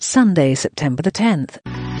Sunday, September the 10th.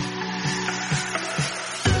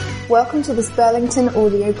 Welcome to this Burlington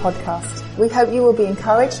audio podcast. We hope you will be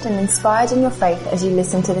encouraged and inspired in your faith as you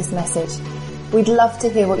listen to this message. We'd love to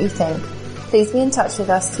hear what you think. Please be in touch with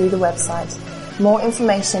us through the website. More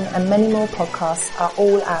information and many more podcasts are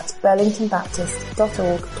all at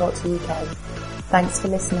burlingtonbaptist.org.uk. Thanks for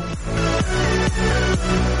listening.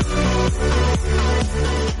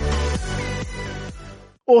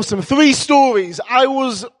 Awesome. 3 stories. I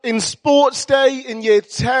was in sports day in year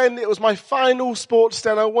 10. It was my final sports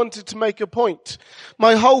day and I wanted to make a point.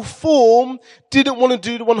 My whole form didn't want to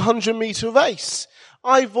do the 100-meter race.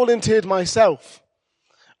 I volunteered myself.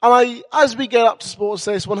 And as we get up to sports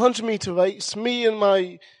day, it's 100-meter race, me and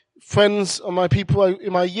my friends and my people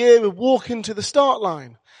in my year would walk into the start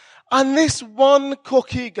line. And this one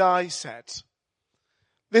cocky guy said,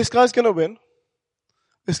 this guy's going to win.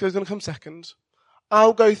 This guy's going to come second.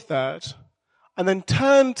 I'll go third, and then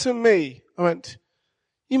turned to me and went,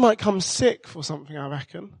 you might come 6th or something, I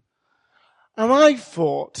reckon. And I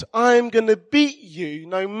thought, I'm going to beat you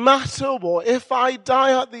no matter what. If I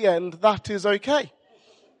die at the end, that is okay.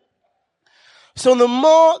 So on the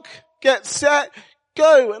mark, get set,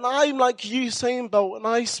 go. And I'm like Usain Bolt, and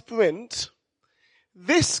I sprint.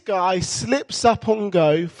 This guy slips up on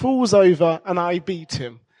go, falls over, and I beat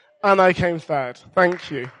him. And I came third. Thank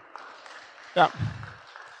you. Yeah.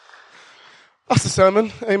 That's the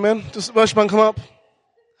sermon. Amen. Just worship band come up.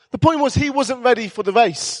 The point was he wasn't ready for the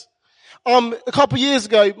race. A couple of years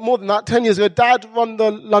ago, more than that, 10 years ago, Dad ran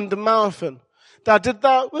the London Marathon. Dad did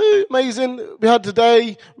that. Woo, amazing. We had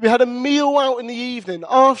a meal out in the evening.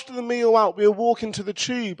 After the meal out, we were walking to the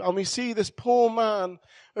tube and we see this poor man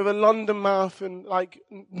with a London Marathon,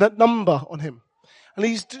 number on him. And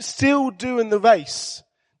he's still doing the race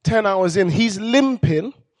 10 hours in. He's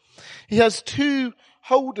limping. He has 2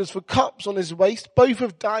 holders for cups on his waist, both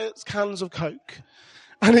with Diet's cans of Coke.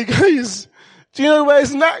 And he goes, do you know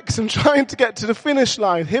where's next? I'm trying to get to the finish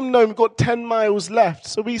line. Him knowing we've got 10 miles left.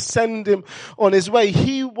 So we send him on his way.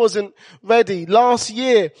 He wasn't ready. Last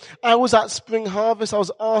year, I was at Spring Harvest. I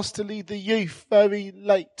was asked to lead the youth very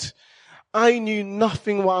late. I knew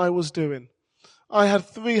nothing what I was doing. I had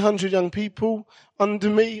 300 young people under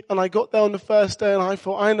me, and I got there on the first day and I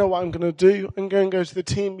thought, I know what I'm going to do. I'm going to go to the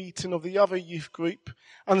team meeting of the other youth group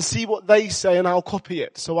and see what they say and I'll copy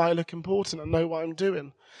it so I look important and know what I'm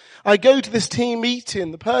doing. I go to this team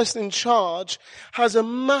meeting. The person in charge has a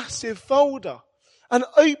massive folder and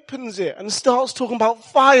opens it and starts talking about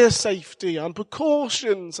fire safety and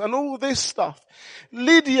precautions and all this stuff.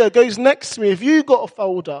 Lydia goes next to me. Have you got a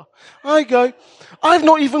folder? I go, I've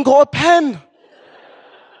not even got a pen.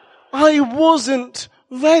 I wasn't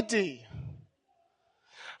ready.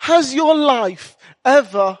 Has your life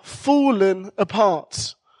ever fallen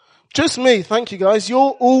apart? Just me, thank you guys.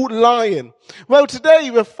 You're all lying. Well, today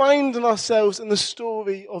we're finding ourselves in the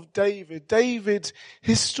story of David. David,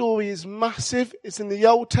 his story is massive. It's in the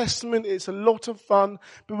Old Testament. It's a lot of fun,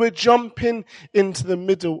 but we're jumping into the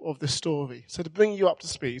middle of the story. So to bring you up to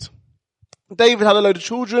speed. David had a load of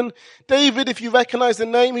children. David, if you recognize the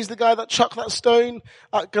name, he's the guy that chucked that stone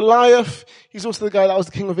at Goliath. He's also the guy that was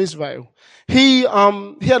the king of Israel. He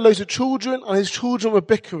had loads of children, and his children were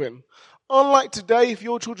bickering. Unlike today, if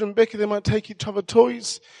your children bicker, they might take each other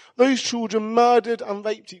toys. Those children murdered and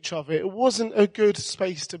raped each other. It wasn't a good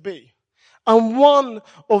space to be. And one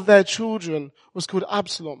of their children was called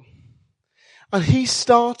Absalom. And he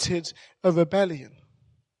started a rebellion.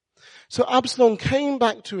 So Absalom came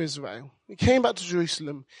back to Israel, he came back to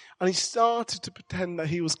Jerusalem, and he started to pretend that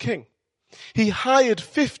he was king. He hired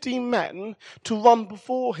 50 men to run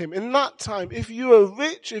before him. In that time, if you were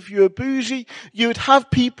rich, if you were bougie, you would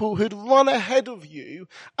have people who'd run ahead of you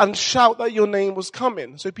and shout that your name was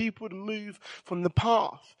coming. So people would move from the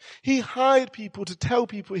path. He hired people to tell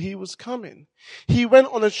people he was coming. He went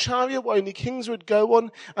on a chariot where only kings would go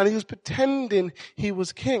on, and he was pretending he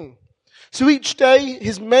was king. So each day,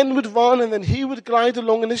 his men would run and then he would glide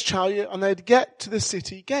along in his chariot and they'd get to the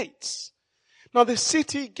city gates. Now the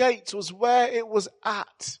city gates was where it was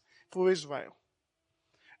at for Israel.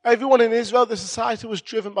 Everyone in Israel, the society was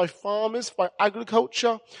driven by farmers, by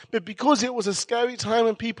agriculture, but because it was a scary time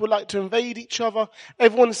and people liked to invade each other,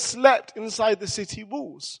 everyone slept inside the city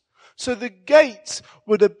walls. So the gates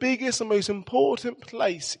were the biggest and most important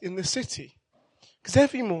place in the city. Because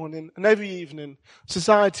every morning and every evening,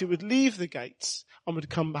 society would leave the gates and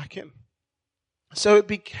would come back in. So it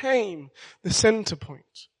became the center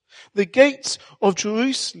point. The gates of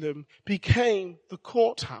Jerusalem became the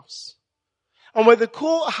courthouse. And where the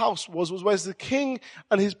courthouse was where the king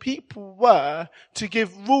and his people were to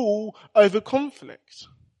give rule over conflict.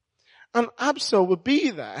 And Absalom would be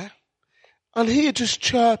there and he'd just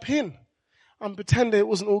chirp in and pretend it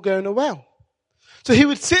wasn't all going well. So he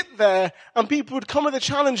would sit there and people would come with the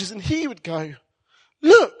challenges and he would go,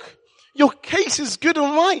 look, your case is good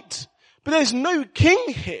and right, but there's no king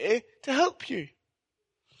here to help you.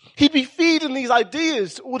 He'd be feeding these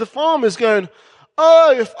ideas to all the farmers going,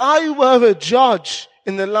 oh, if I were a judge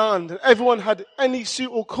in the land and everyone had any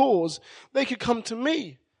suit or cause, they could come to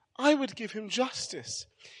me. I would give him justice.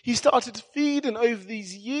 He started feeding over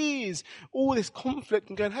these years all this conflict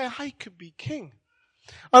and going, hey, I could be king.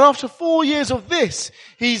 And after 4 years of this,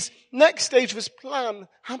 his next stage of his plan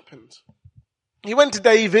happened. He went to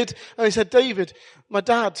David and he said, David, my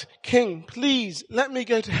dad, king, please let me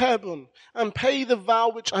go to Hebron and pay the vow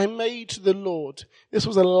which I made to the Lord. This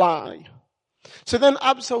was a lie. So then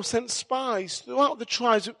Absalom sent spies throughout the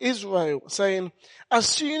tribes of Israel, saying, as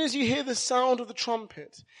soon as you hear the sound of the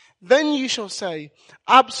trumpet, then you shall say,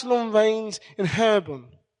 Absalom reigns in Hebron.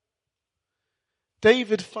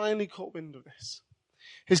 David finally caught wind of this.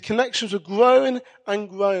 His connections were growing and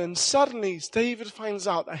growing. And suddenly David finds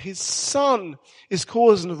out that his son is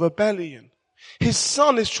causing a rebellion. His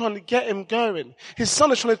son is trying to get him going. His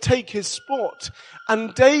son is trying to take his spot.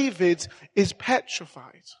 And David is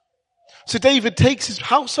petrified. So David takes his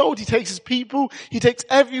household, he takes his people, he takes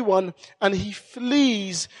everyone, and he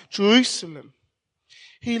flees Jerusalem.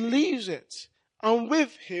 He leaves it, and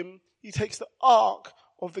with him, he takes the Ark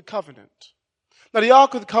of the Covenant. Now, the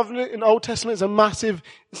Ark of the Covenant in the Old Testament is a massive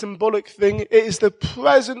symbolic thing. It is the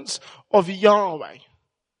presence of Yahweh.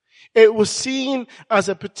 It was seen as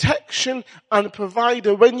a protection and a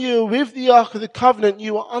provider. When you are with the Ark of the Covenant,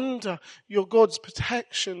 you are under your God's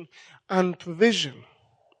protection and provision.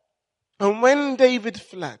 And when David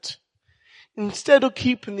fled, instead of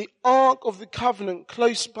keeping the Ark of the Covenant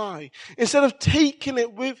close by, instead of taking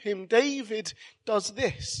it with him, David does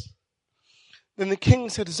this. Then the king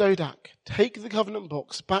said to Zodok, take the covenant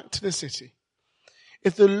box back to the city.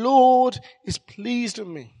 If the Lord is pleased with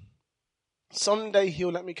me, someday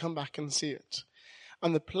he'll let me come back and see it,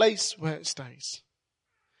 and the place where it stays.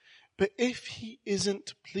 But if he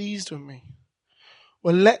isn't pleased with me,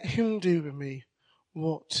 well, let him do with me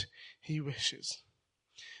what he wishes.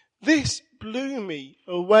 This blew me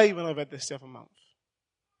away when I read this the other month.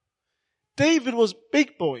 David was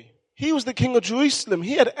big boy. He was the king of Jerusalem.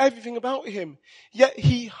 He had everything about him. Yet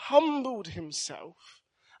he humbled himself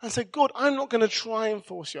and said, God, I'm not going to try and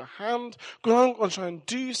force your hand. God, I'm going to try and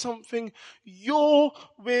do something. Your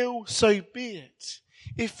will, so be it.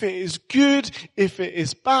 If it is good, if it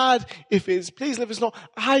is bad, if it is pleasing, if it's not,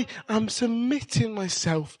 I am submitting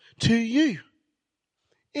myself to you.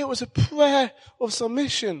 It was a prayer of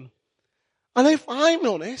submission. And if I'm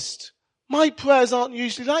honest, my prayers aren't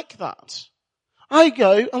usually like that. I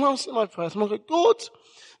go and answer my prayers and I go, God,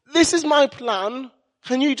 this is my plan.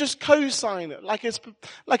 Can you just co-sign it? Like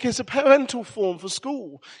it's a parental form for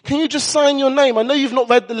school. Can you just sign your name? I know you've not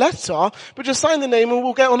read the letter, but just sign the name and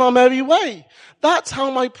we'll get on our merry way. That's how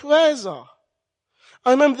my prayers are.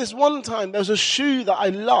 I remember this one time, there was a shoe that I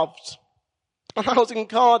loved. And I was in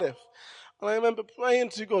Cardiff. And I remember praying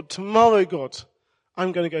to God, tomorrow, God,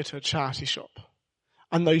 I'm going to go to a charity shop.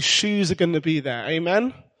 And those shoes are going to be there.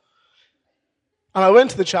 Amen? And I went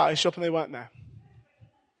to the charity shop and they weren't there.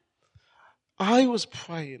 I was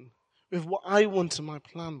praying with what I wanted my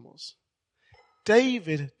plan was.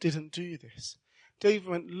 David didn't do this. David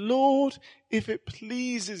went, Lord, if it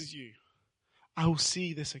pleases you, I will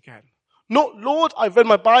see this again. Not, Lord, I've read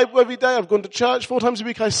my Bible every day, I've gone to church 4 times a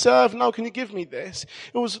week, I serve, now can you give me this?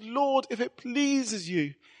 It was, Lord, if it pleases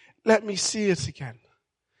you, let me see it again.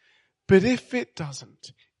 But if it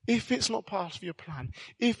doesn't, if it's not part of your plan,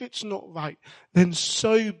 if it's not right, then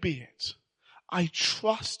so be it. I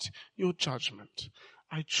trust your judgment.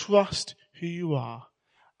 I trust who you are,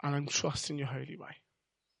 and I'm trusting your holy way.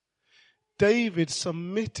 David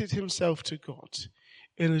submitted himself to God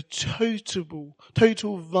in a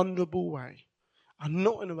total vulnerable way, and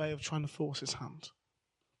not in a way of trying to force his hand.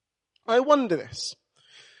 I wonder this.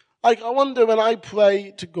 I wonder when I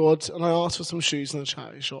pray to God and I ask for some shoes in the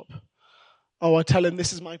charity shop, or I tell him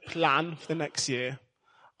this is my plan for the next year,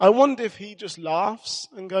 I wonder if he just laughs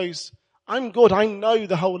and goes, I'm God, I know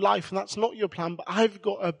the whole life, and that's not your plan, but I've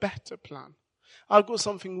got a better plan. I've got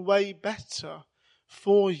something way better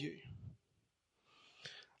for you.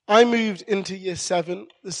 I moved into year 7,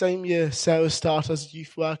 the same year Sarah started as a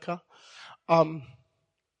youth worker.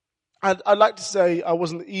 I'd like to say I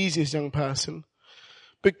wasn't the easiest young person,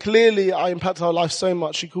 but clearly I impacted her life so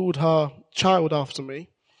much she called her child after me.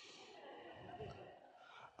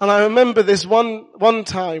 And I remember this one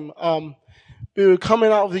time, We were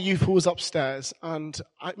coming out of the youth halls upstairs, and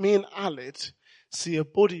me and Alid see a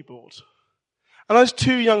bodyboard. And as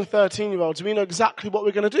two young 13-year-olds, we know exactly what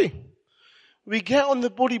we're going to do. We get on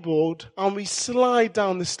the bodyboard and we slide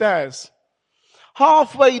down the stairs.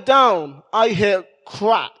 Halfway down, I hear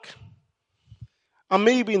crack. And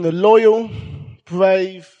me being the loyal,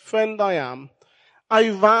 brave friend I am, I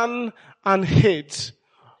ran and hid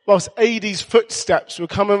whilst AD's footsteps were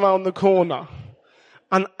coming around the corner.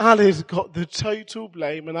 And Alid got the total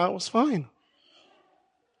blame and I was fine.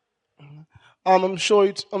 I'm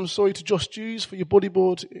sorry to Josh Jews for your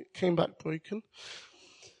bodyboard. It came back broken.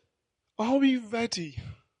 Are we ready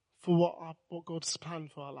for what God's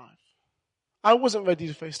planned for our life? I wasn't ready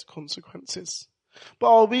to face the consequences.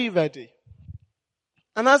 But are we ready?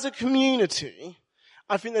 And as a community,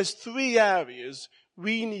 I think there's 3 areas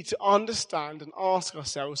we need to understand and ask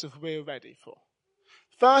ourselves if we're ready for.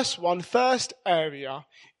 First area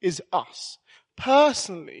is us.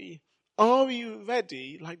 Personally, are we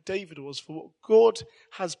ready, like David was, for what God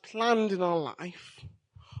has planned in our life?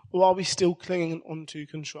 Or are we still clinging on to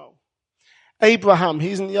control? Abraham,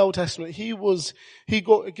 he's in the Old Testament, he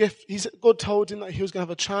got a gift. God told him that he was going to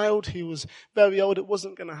have a child. He was very old. It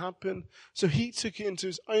wasn't going to happen. So he took it into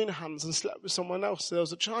his own hands and slept with someone else. So there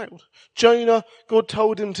was a child. Jonah, God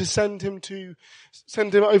told him to send him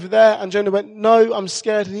over there. And Jonah went, no, I'm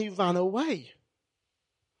scared. And he ran away.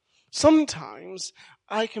 Sometimes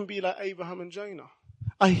I can be like Abraham and Jonah.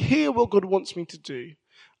 I hear what God wants me to do.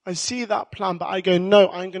 I see that plan, but I go,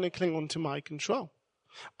 no, I'm going to cling on to my control.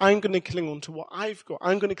 I'm going to cling on to what I've got.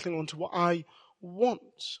 I'm going to cling on to what I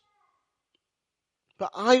want.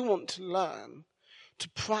 But I want to learn to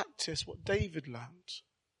practice what David learned.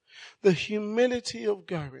 The humility of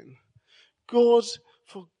going, God,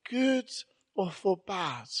 for good or for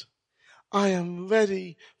bad, I am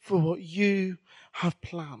ready for what you have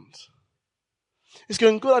planned. It's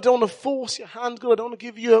going, God, I don't want to force your hand. God, I don't want to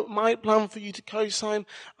give you my plan for you to co-sign.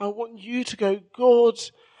 I want you to go, God,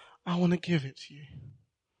 I want to give it to you.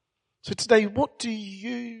 So today, what do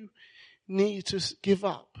you need to give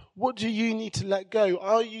up? What do you need to let go?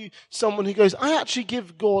 Are you someone who goes, I actually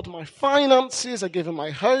give God my finances, I give him my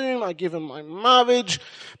home, I give him my marriage,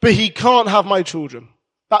 but he can't have my children.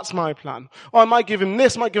 That's my plan. Or I might give him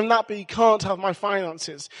this, might give him that, but he can't have my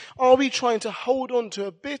finances. Are we trying to hold on to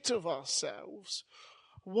a bit of ourselves?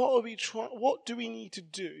 What do we need to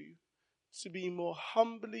do to be more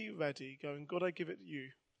humbly ready, going, God, I give it to you.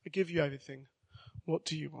 I give you everything. What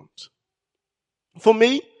do you want? For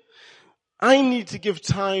me, I need to give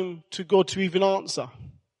time to God to even answer.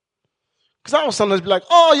 Because I will sometimes be like,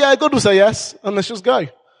 oh yeah, God will say yes, and let's just go.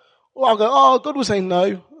 Or I'll go, oh, God will say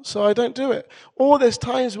no, so I don't do it. Or there's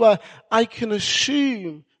times where I can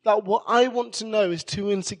assume that what I want to know is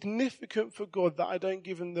too insignificant for God that I don't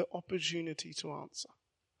give him the opportunity to answer.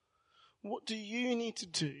 What do you need to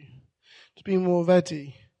do to be more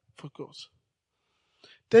ready for God?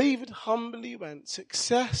 David humbly went,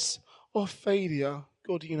 success or failure,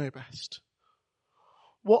 God, you know best.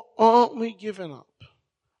 What aren't we giving up?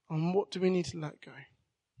 And what do we need to let go?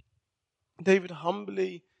 David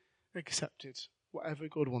humbly accepted whatever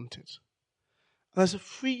God wanted. And there's a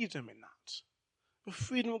freedom in that. A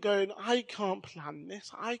freedom of going, I can't plan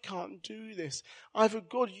this. I can't do this. Either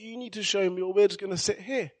God, you need to show me, or we're just going to sit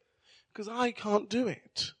here. Because I can't do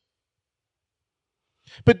it.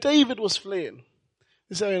 But David was fleeing.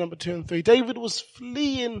 This is area number 2 and 3. David was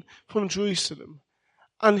fleeing from Jerusalem.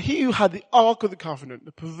 And he who had the Ark of the Covenant,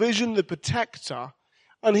 the provision, the protector,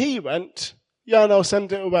 and he went, yeah, no,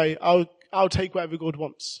 send it away. I'll take whatever God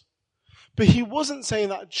wants. But he wasn't saying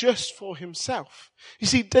that just for himself. You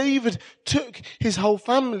see, David took his whole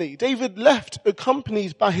family. David left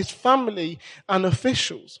accompanied by his family and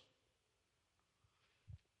officials.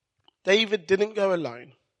 David didn't go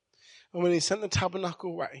alone. And when he sent the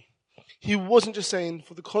tabernacle away, he wasn't just saying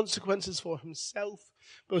for the consequences for himself,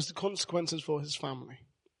 but it was the consequences for his family.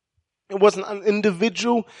 It wasn't an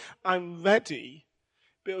individual, I'm ready,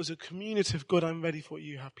 but it was a community of God, I'm ready for what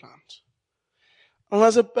you have planned. And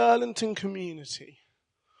as a Burlington community,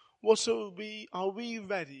 are we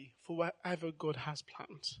ready for whatever God has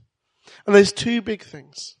planned? And there's 2 big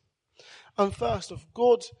things. And first of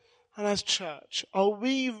God and as church, are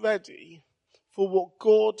we ready for what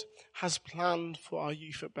God has planned for our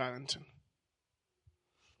youth at Burlington?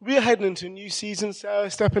 We're heading into a new season. Sarah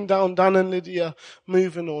stepping down, Dan and Lydia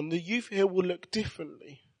moving on. The youth here will look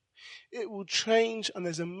differently. It will change, and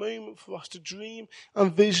there's a moment for us to dream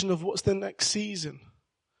and vision of what's the next season.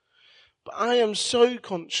 But I am so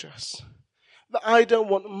conscious that I don't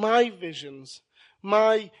want my visions,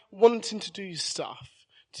 my wanting to do stuff,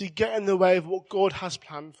 to get in the way of what God has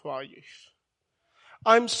planned for our youth.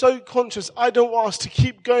 I'm so conscious I don't want us to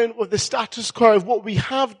keep going with the status quo of what we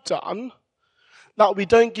have done, that we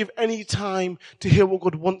don't give any time to hear what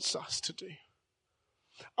God wants us to do.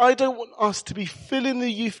 I don't want us to be filling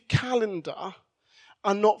the youth calendar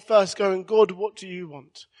and not first going, God, what do you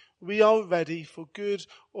want? We are ready for good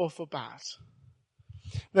or for bad.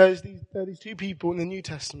 There are these two people in the New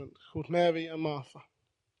Testament called Mary and Martha.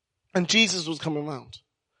 And Jesus was coming round.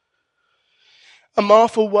 And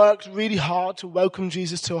Martha worked really hard to welcome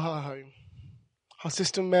Jesus to her home. Her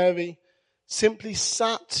sister Mary simply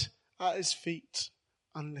sat at his feet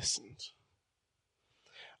and listened.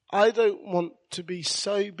 I don't want to be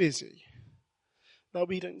so busy that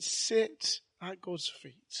we don't sit at God's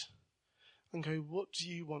feet and go, what do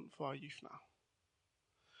you want for our youth now?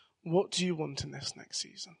 What do you want in this next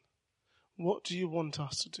season? What do you want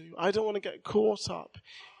us to do? I don't want to get caught up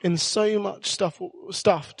in so much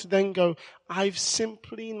stuff to then go, I've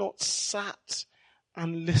simply not sat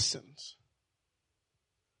and listened.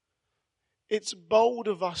 It's bold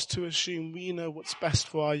of us to assume we know what's best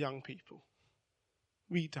for our young people.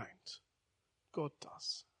 We don't. God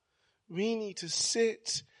does. We need to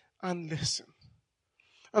sit and listen.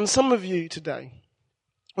 And some of you today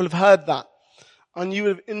will have heard that and you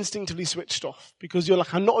would have instinctively switched off because you're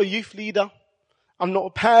like, I'm not a youth leader. I'm not a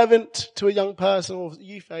parent to a young person or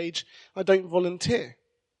youth age. I don't volunteer.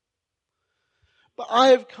 But I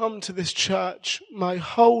have come to this church my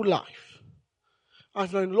whole life.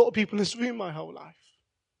 I've known a lot of people in this room my whole life.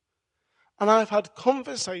 And I've had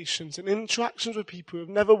conversations and interactions with people who have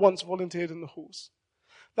never once volunteered in the halls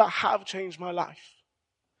that have changed my life.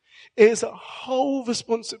 It is a whole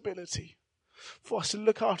responsibility for us to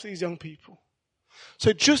look after these young people.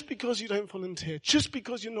 So just because you don't volunteer, just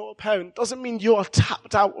because you're not a parent, doesn't mean you are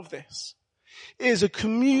tapped out of this. It is a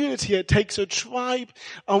community, it takes a tribe,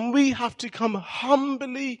 and we have to come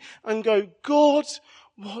humbly and go, God,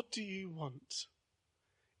 what do you want?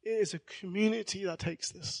 It is a community that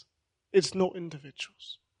takes this. It's not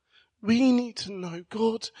individuals. We need to know,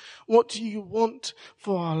 God, what do you want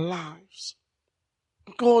for our lives?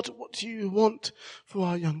 God, what do you want for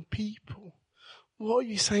our young people? What are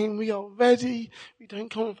you saying? We are ready. We don't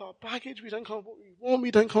come with our baggage. We don't come with what we want.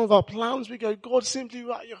 We don't come with our plans. We go, God, simply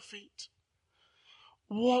right at your feet.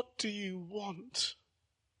 What do you want?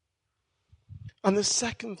 And the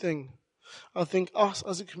second thing, I think us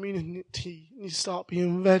as a community need to start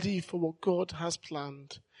being ready for what God has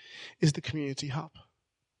planned, is the community hub.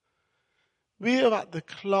 We are at the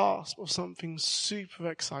clasp of something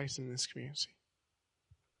super exciting in this community.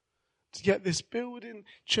 To get this building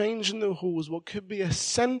changed in the halls, what could be a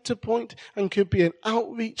center point and could be an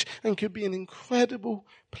outreach and could be an incredible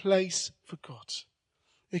place for God.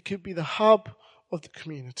 It could be the hub of the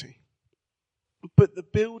community. But the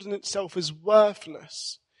building itself is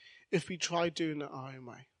worthless if we try doing it our own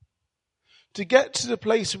way. To get to the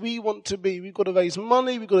place we want to be, we've got to raise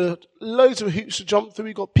money, we've got loads of hoops to jump through,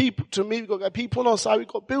 we've got people to meet, we've got to get people on our side, we've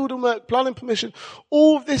got building work, planning permission,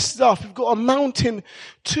 all of this stuff. We've got a mountain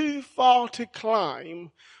too far to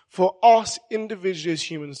climb for us individually as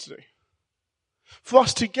humans to do. For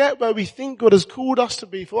us to get where we think God has called us to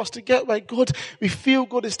be, for us to get where we feel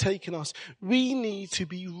God has taken us, we need to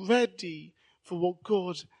be ready for what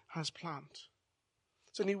God has planned.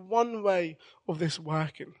 There's only one way of this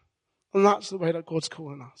working. And that's the way that God's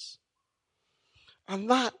calling us. And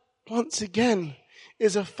that, once again,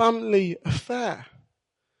 is a family affair.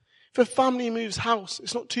 If a family moves house,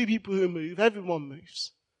 it's not two people who move, everyone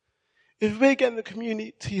moves. If we're getting the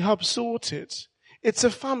community hub sorted, it's a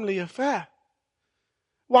family affair.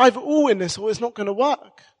 We're either all in this or it's not going to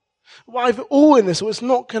work. We're either all in this or it's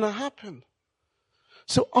not going to happen.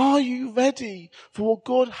 So are you ready for what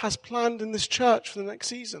God has planned in this church for the next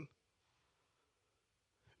season?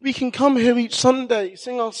 We can come here each Sunday,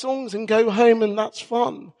 sing our songs and go home and that's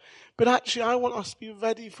fun. But actually I want us to be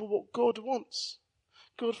ready for what God wants.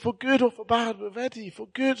 God, for good or for bad, we're ready. For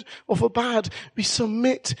good or for bad, we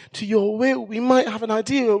submit to your will. We might have an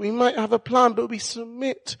idea, we might have a plan, but we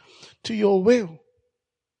submit to your will.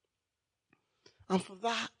 And for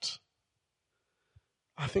that,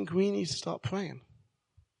 I think we need to start praying.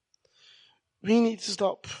 We need to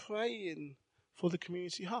start praying for the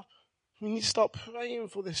community hub. We need to start praying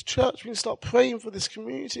for this church. We need to start praying for this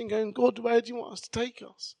community and going, God, where do you want us to take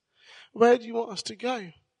us? Where do you want us to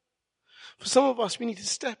go? For some of us, we need to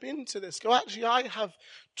step into this. Go, actually, I have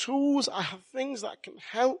tools. I have things that can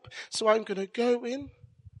help. So I'm going to go in.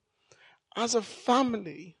 As a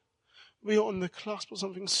family, we are on the cusp of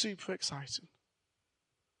something super exciting.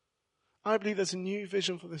 I believe there's a new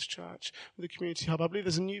vision for this church, for the community hub. I believe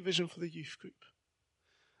there's a new vision for the youth group.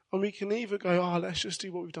 And we can either go, let's just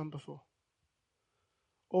do what we've done before.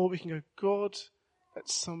 Or we can go, God,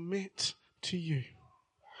 let's submit to you.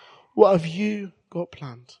 What have you got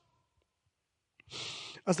planned?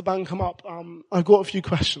 As the band come up, I've got a few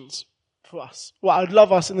questions for us. What I'd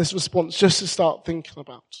love us in this response just to start thinking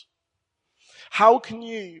about. How can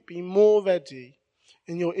you be more ready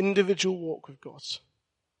in your individual walk with God?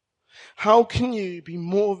 How can you be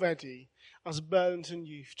more ready as Burlington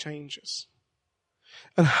Youth changes?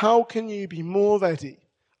 And how can you be more ready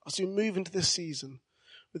as we move into this season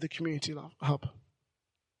with the Community Hub?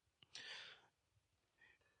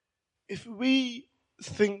 If we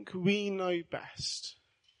think we know best,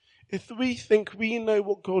 if we think we know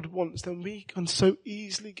what God wants, then we can so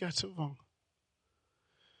easily get it wrong.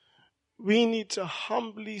 We need to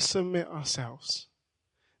humbly submit ourselves.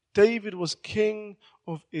 David was king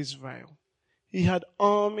of Israel. He had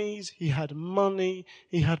armies, he had money,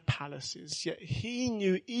 he had palaces, yet he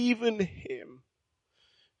knew even him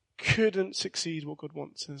couldn't succeed what God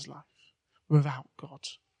wants in his life without God.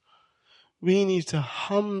 We need to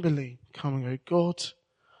humbly come and go, God,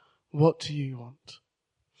 what do you want?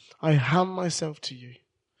 I hand myself to you.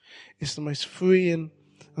 It's the most freeing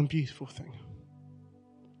and beautiful thing.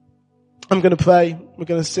 I'm going to pray. We're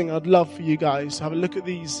going to sing. I'd love for you guys to have a look at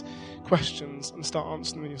these questions and start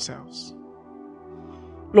answering them yourselves.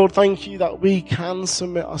 Lord, thank you that we can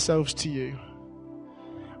submit ourselves to you.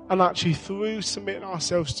 And actually, through submitting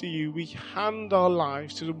ourselves to you, we hand our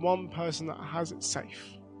lives to the one person that has it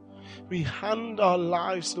safe. We hand our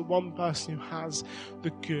lives to the one person who has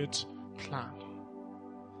the good plan.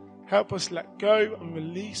 Help us let go and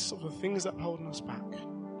release of the things that are holding us back.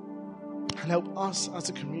 And help us as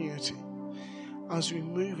a community as we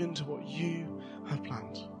move into what you have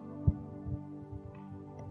planned.